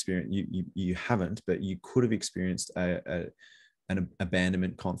could have experienced, you haven't, but you could have experienced an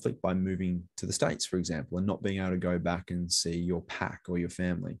abandonment conflict by moving to the States, for example, and not being able to go back and see your pack or your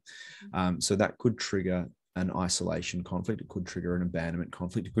family. So that could trigger an isolation conflict. It could trigger an abandonment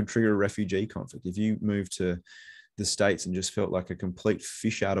conflict. It could trigger a refugee conflict. If you moved to the States and just felt like a complete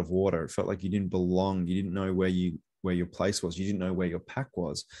fish out of water, it felt like you didn't belong, you didn't know where your place was, you didn't know where your pack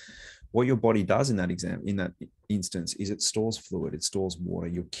was. What your body does in that instance is it stores fluid, it stores water.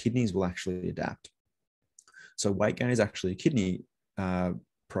 Your kidneys will actually adapt. So weight gain is actually a kidney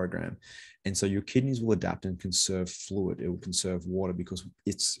program, and so your kidneys will adapt and conserve fluid. It will conserve water, because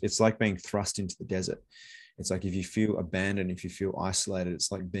it's like being thrust into the desert. It's like if you feel abandoned, if you feel isolated,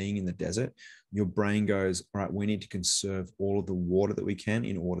 it's like being in the desert. Your brain goes, all right, we need to conserve all of the water that we can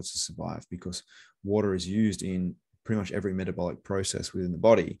in order to survive, because water is used in pretty much every metabolic process within the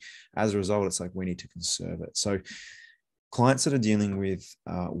body. As a result, it's like we need to conserve it. So clients that are dealing with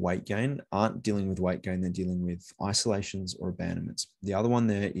weight gain aren't dealing with weight gain, they're dealing with isolations or abandonments. The other one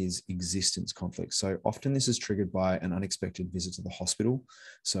there is existence conflict. So often this is triggered by an unexpected visit to the hospital.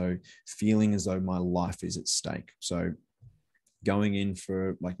 So feeling as though my life is at stake. So going in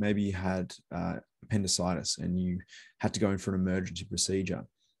for, like, maybe you had appendicitis and you had to go in for an emergency procedure,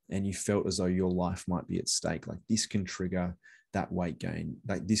 and you felt as though your life might be at stake. Like, this can trigger that weight gain.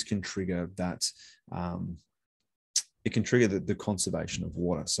 Like, this can trigger that it can trigger the conservation of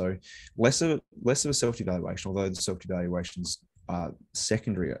water. So less of a self-evaluation, although the self-evaluations are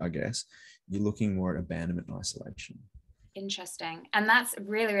secondary, I guess. You're looking more at abandonment and isolation. Interesting. And that's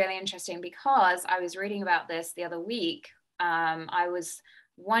really, really interesting, because I was reading about this the other week. I was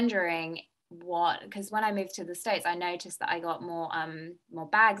wondering because when I moved to the States, I noticed that I got more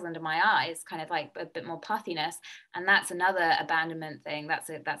bags under my eyes, kind of like a bit more puffiness. And that's another abandonment thing.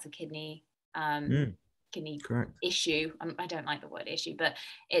 That's a kidney kidney Correct. issue. I don't like the word issue, but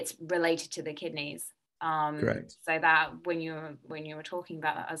it's related to the kidneys. Correct. So that when you were talking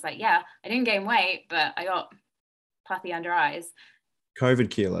about that, I was like, yeah, I didn't gain weight, but I got puffy under eyes. COVID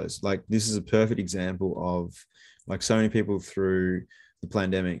kilos. Like, this is a perfect example of, like, so many people through the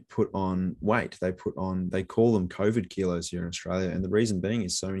pandemic put on weight. They call them COVID kilos here in Australia. And the reason being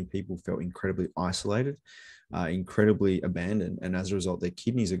is so many people felt incredibly isolated, incredibly abandoned. And as a result, their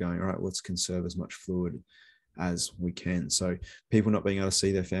kidneys are going, all right, let's conserve as much fluid as we can. So people not being able to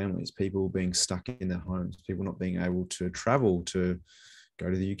see their families, people being stuck in their homes, people not being able to travel to go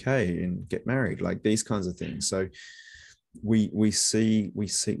to the UK and get married, like these kinds of things. So we've seen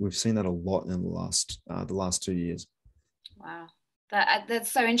that a lot in the last 2 years. Wow,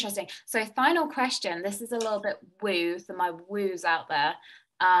 That's so interesting. So final question, this is a little bit woo, for my woos out there.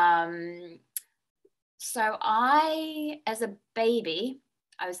 So as a baby,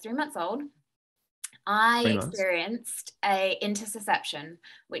 I was 3 months old. I 3 months. experienced a intussusception,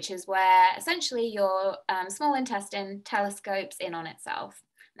 which is where essentially your small intestine telescopes in on itself.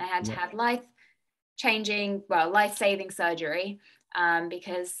 And I had to have life-saving surgery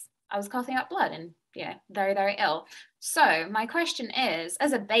because I was coughing up blood and very, very ill. So my question is,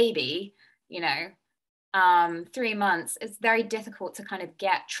 as a baby, 3 months, it's very difficult to kind of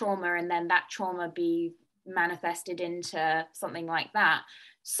get trauma and then that trauma be manifested into something like that.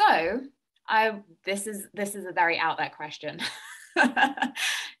 So this is a very out there question.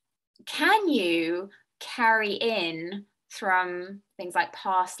 Can you carry in from things like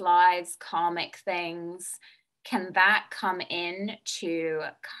past lives, karmic things? Can that come in to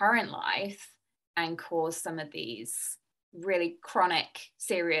current life and cause some of these really chronic,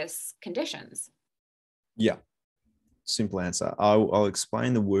 serious conditions? Yeah. Simple answer. I'll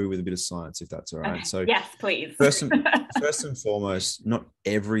explain the woo with a bit of science, if that's all right. Okay. So yes, please. first and foremost, not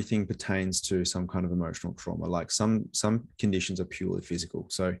everything pertains to some kind of emotional trauma. Like some conditions are purely physical.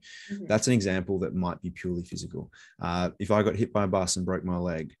 So that's an example that might be purely physical. If I got hit by a bus and broke my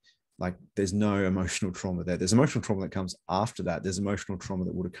leg, like there's no emotional trauma there. There's emotional trauma that comes after that. There's emotional trauma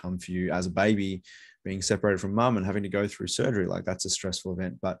that would have come for you as a baby, being separated from mum and having to go through surgery. Like that's a stressful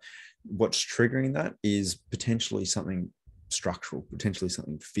event. But what's triggering that is potentially something structural, potentially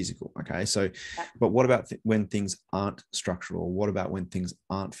something physical. Okay. So, but what about when things aren't structural? What about when things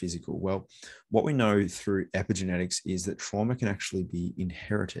aren't physical? Well, what we know through epigenetics is that trauma can actually be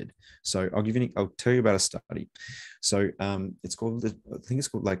inherited. So I'll tell you about a study. So it's called it's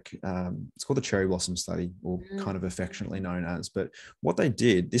called the cherry blossom study, or kind of affectionately known as. But what they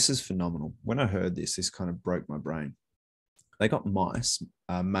did, this is phenomenal. When I heard this kind of broke my brain. They got mice,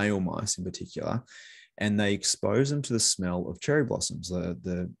 male mice in particular, and they exposed them to the smell of cherry blossoms,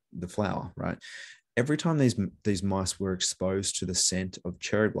 the flower, right? Every time these mice were exposed to the scent of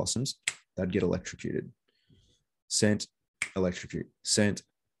cherry blossoms, they'd get electrocuted. Scent, electrocute, scent,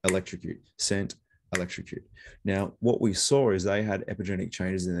 electrocute, scent, electrocute. Now, what we saw is they had epigenetic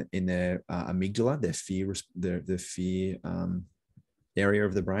changes in their amygdala, their fear area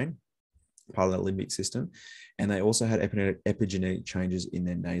of the brain, part of that limbic system, and they also had epigenetic changes in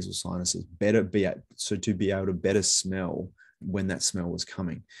their nasal sinuses, to be able to better smell when that smell was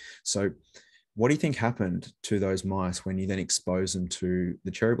coming. So what do you think happened to those mice when you then expose them to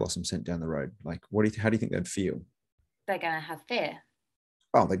the cherry blossom scent down the road? Like, how do you think they'd feel? They're going to have fear.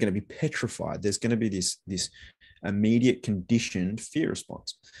 Oh, they're going to be petrified. There's going to be this immediate conditioned fear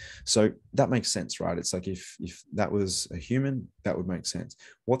response. So that makes sense, right? It's like if that was a human, that would make sense.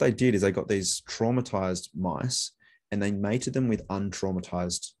 What they did is they got these traumatized mice and they mated them with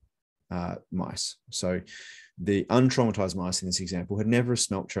untraumatized mice. So the untraumatized mice in this example had never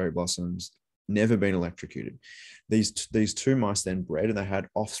smelt cherry blossoms, never been electrocuted. These two mice then bred and they had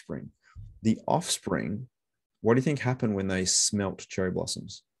offspring. The offspring, what do you think happened when they smelt cherry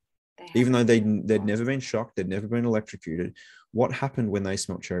blossoms? Even though they'd never been shocked, they'd never been electrocuted, what happened when they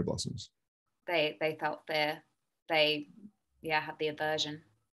smelt cherry blossoms? They felt fear. They had the aversion.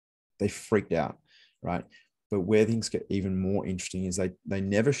 They freaked out, right? But where things get even more interesting is they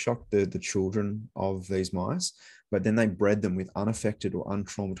never shocked the children of these mice, but then they bred them with unaffected or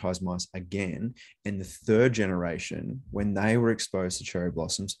untraumatized mice again. And the third generation, when they were exposed to cherry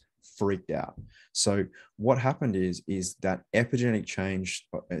blossoms, freaked out. So what happened is that epigenetic change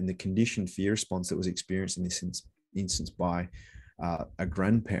and the conditioned fear response that was experienced in this instance by a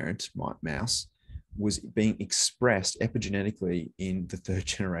grandparent mouse was being expressed epigenetically in the third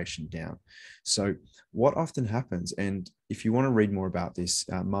generation down. So what often happens, and if you want to read more about this,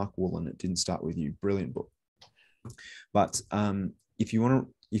 Mark Woolen, It Didn't Start With You, brilliant book. But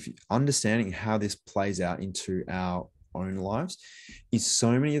if understanding how this plays out into our own lives, is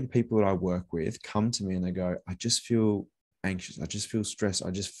so many of the people that I work with come to me and they go, I just feel anxious, I just feel stressed, I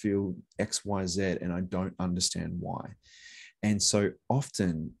just feel X, Y, Z, and I don't understand why. And so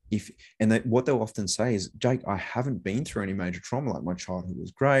often what they'll often say is, Jake, I haven't been through any major trauma. Like my childhood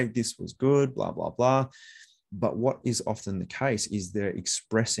was great, this was good, blah, blah, blah. But what is often the case is they're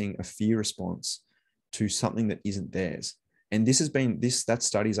expressing a fear response to something that isn't theirs. And that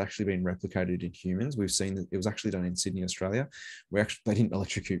study has actually been replicated in humans. We've seen that it was actually done in Sydney, Australia. They didn't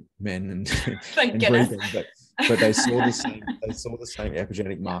electrocute men and breed them, but they saw the same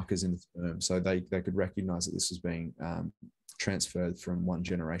epigenetic markers in the sperm. So they could recognize that this was being transferred from one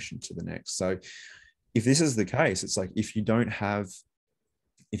generation to the next. So if this is the case, it's like if you don't have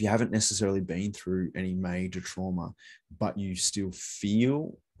if you haven't necessarily been through any major trauma, but you still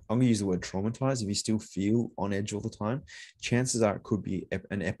feel, I'm going to use the word traumatized, if you still feel on edge all the time, chances are it could be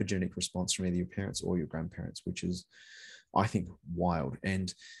an epigenetic response from either your parents or your grandparents, which is, I think, wild.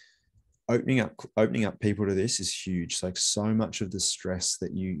 And opening up people to this is huge. Like, so much of the stress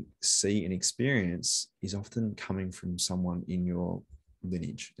that you see and experience is often coming from someone in your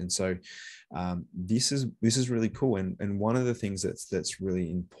lineage. And so this is really cool. And one of the things that's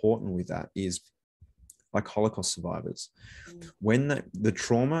really important with that is, like, Holocaust survivors, when the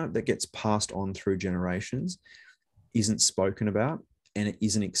trauma that gets passed on through generations isn't spoken about, and it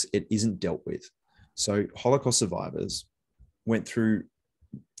isn't dealt with. So Holocaust survivors went through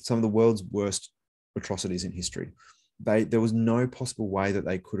some of the world's worst atrocities in history. There was no possible way that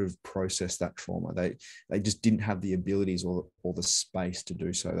they could have processed that trauma. They just didn't have the abilities or the space to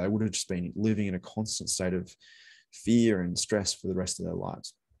do so. They would have just been living in a constant state of fear and stress for the rest of their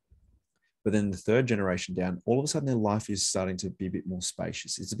lives. But then the third generation down, all of a sudden their life is starting to be a bit more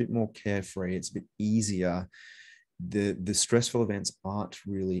spacious. It's a bit more carefree. It's a bit easier. The stressful events aren't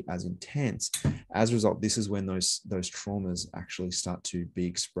really as intense. As a result, this is when those traumas actually start to be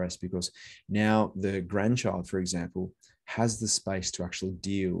expressed, because now the grandchild, for example, has the space to actually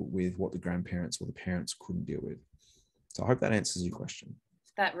deal with what the grandparents or the parents couldn't deal with. So I hope that answers your question.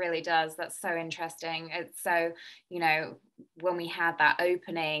 That really does. That's so interesting. It's so, when we had that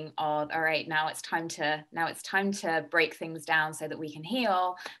opening of, all right, now it's time to break things down so that we can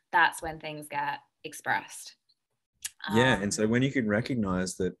heal, that's when things get expressed. Yeah. And so when you can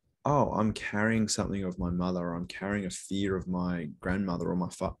recognize that, oh, I'm carrying something of my mother, or I'm carrying a fear of my grandmother or my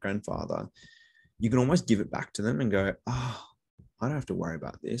grandfather, you can almost give it back to them and go, oh, I don't have to worry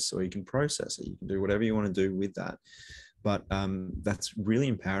about this. Or you can process it. You can do whatever you want to do with that. But that's really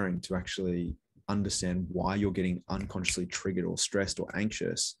empowering to actually understand why you're getting unconsciously triggered or stressed or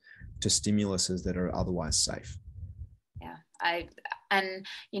anxious to stimuluses that are otherwise safe. Yeah. And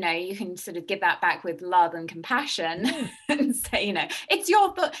you can sort of give that back with love and compassion and say, it's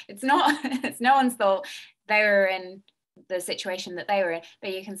your fault. It's no one's fault. They were in the situation that they were in,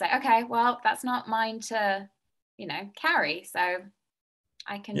 but you can say, okay, well, that's not mine to, carry. So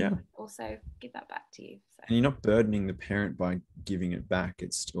I can also give that back to you. So. And you're not burdening the parent by giving it back.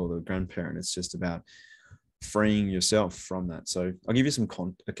 Or the grandparent. It's just about freeing yourself from that. So I'll give you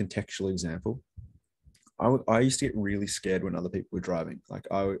a contextual example. I used to get really scared when other people were driving. Like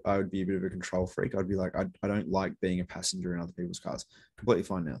I would be a bit of a control freak. I'd be like, I don't like being a passenger in other people's cars. Completely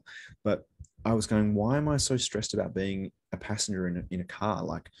fine now. But I was going, why am I so stressed about being a passenger in a car?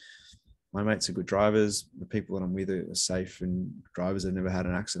 Like, my mates are good drivers. The people that I'm with are safe and drivers have never had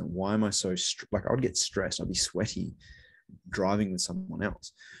an accident. Why am I so I would get stressed. I'd be sweaty driving with someone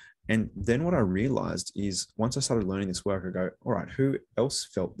else. And then what I realized is, once I started learning this work, I go, all right, who else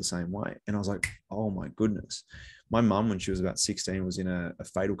felt the same way? And I was like, oh my goodness. My mum, when she was about 16, was in a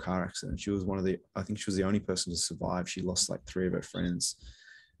fatal car accident. She was I think she was the only person to survive. She lost like 3 of her friends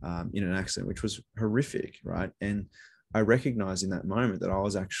in an accident, which was horrific, right? And I recognized in that moment that I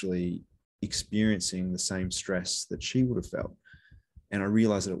was actually experiencing the same stress that she would have felt. And I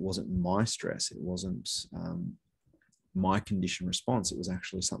realized that it wasn't my stress. It wasn't my condition response. It was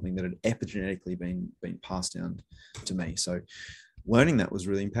actually something that had epigenetically been passed down to me. So learning that was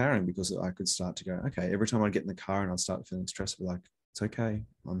really empowering, because I could start to go, okay, every time I get in the car and I'd start feeling stressed, I'd be like, it's okay,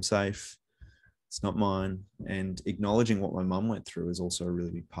 I'm safe, it's not mine. And acknowledging what my mum went through is also a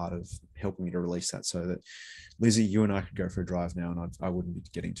really big part of helping me to release that, so that Lizzie, you and I could go for a drive now and I wouldn't be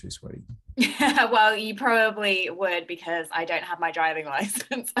getting too sweaty. Well, you probably would, because I don't have my driving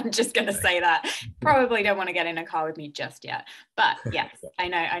license. I'm just going to say that. Probably don't want to get in a car with me just yet. But yes, I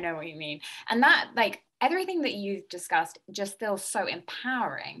know what you mean. And that, like, everything that you've discussed just feels so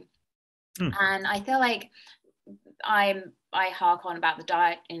empowering. And I feel like I hark on about the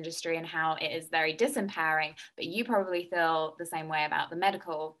diet industry and how it is very disempowering, but you probably feel the same way about the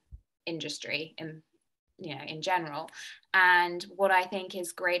medical industry in general. And what I think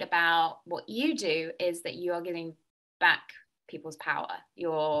is great about what you do is that you are giving back people's power.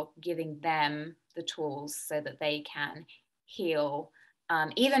 You're giving them the tools so that they can heal,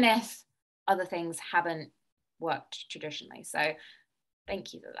 even if other things haven't worked traditionally. So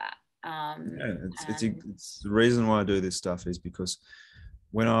thank you for that. It's the reason why I do this stuff is because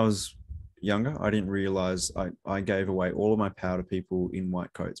when I was younger, I didn't realize I gave away all of my power to people in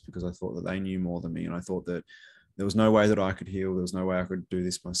white coats, because I thought that they knew more than me, and I thought that there was no way that I could heal. There was no way I could do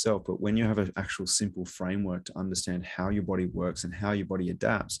this myself. But when you have an actual simple framework to understand how your body works and how your body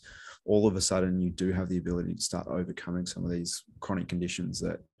adapts, all of a sudden you do have the ability to start overcoming some of these chronic conditions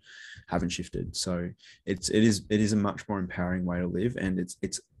that haven't shifted. So it is a much more empowering way to live, and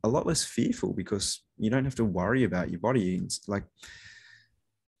it's a lot less fearful because you don't have to worry about your body. It's like,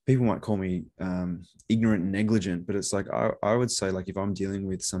 people might call me ignorant and negligent, but it's like, I would say, like, if I'm dealing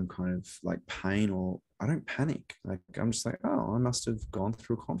with some kind of like pain, or I don't panic. Like, I'm just like, oh, I must have gone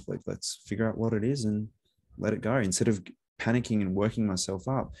through a conflict. Let's figure out what it is and let it go, instead of panicking and working myself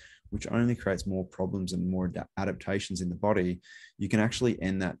up, which only creates more problems and more adaptations in the body. You can actually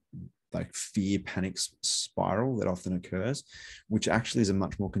end that like fear panic spiral that often occurs, which actually is a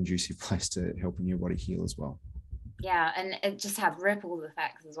much more conducive place to helping your body heal as well. Yeah, and it just have ripple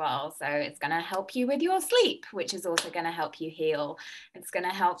effects as well. So it's going to help you with your sleep, which is also going to help you heal. It's going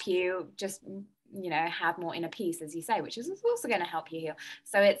to help you just, have more inner peace, as you say, which is also going to help you heal.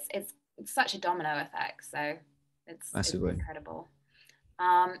 So it's such a domino effect. So it's incredible.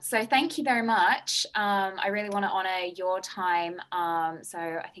 So thank you very much. I really want to honor your time. So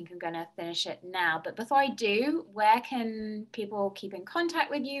I think I'm going to finish it now. But before I do, where can people keep in contact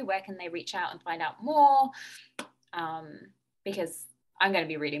with you? Where can they reach out and find out more? Because I'm going to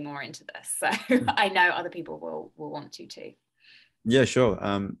be reading more into this, so I know other people will want to too. Yeah, sure.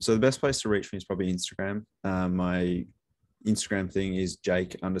 So the best place to reach me is probably Instagram. My Instagram thing is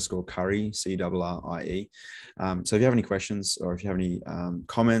Jake_Currie, CRRIE. So if you have any questions, or if you have any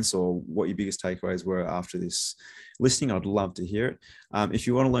comments, or what your biggest takeaways were after this listening, I'd love to hear it. If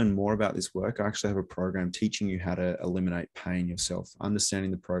you want to learn more about this work, I actually have a program teaching you how to eliminate pain yourself,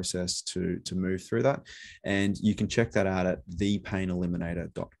 understanding the process to move through that. And you can check that out at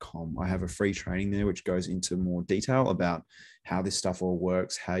thepaineliminator.com. I have a free training there which goes into more detail about how this stuff all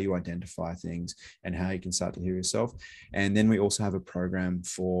works, how you identify things, and how you can start to heal yourself. And then we also have a program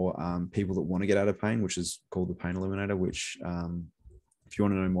for people that want to get out of pain, which is called the Pain Eliminator, which if you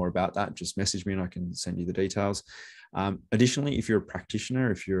want to know more about that, just message me and I can send you the details. Additionally, if you're a practitioner,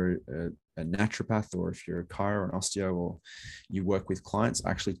 if you're a naturopath, or if you're a chiro or an osteo, or you work with clients,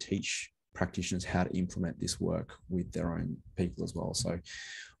 I actually teach practitioners how to implement this work with their own people as well. So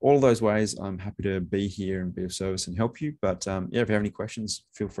all those ways, I'm happy to be here and be of service and help you. But if you have any questions,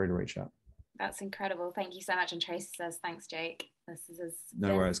 feel free to reach out. That's incredible. Thank you so much. And Tracy says, thanks, Jake. This is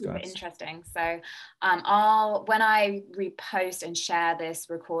no worries, super guys. Interesting. So when I repost and share this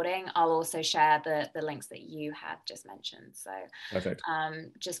recording, I'll also share the links that you have just mentioned. So perfect.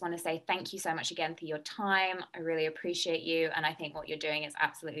 Just want to say thank you so much again for your time. I really appreciate you. And I think what you're doing is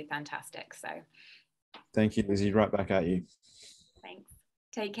absolutely fantastic. So thank you, Lizzie. Right back at you. Thanks.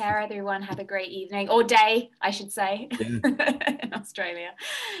 Take care, everyone. Have a great evening, or day, I should say, in Australia.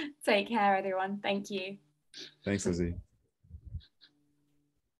 Take care, everyone. Thank you. Thanks, Lizzie.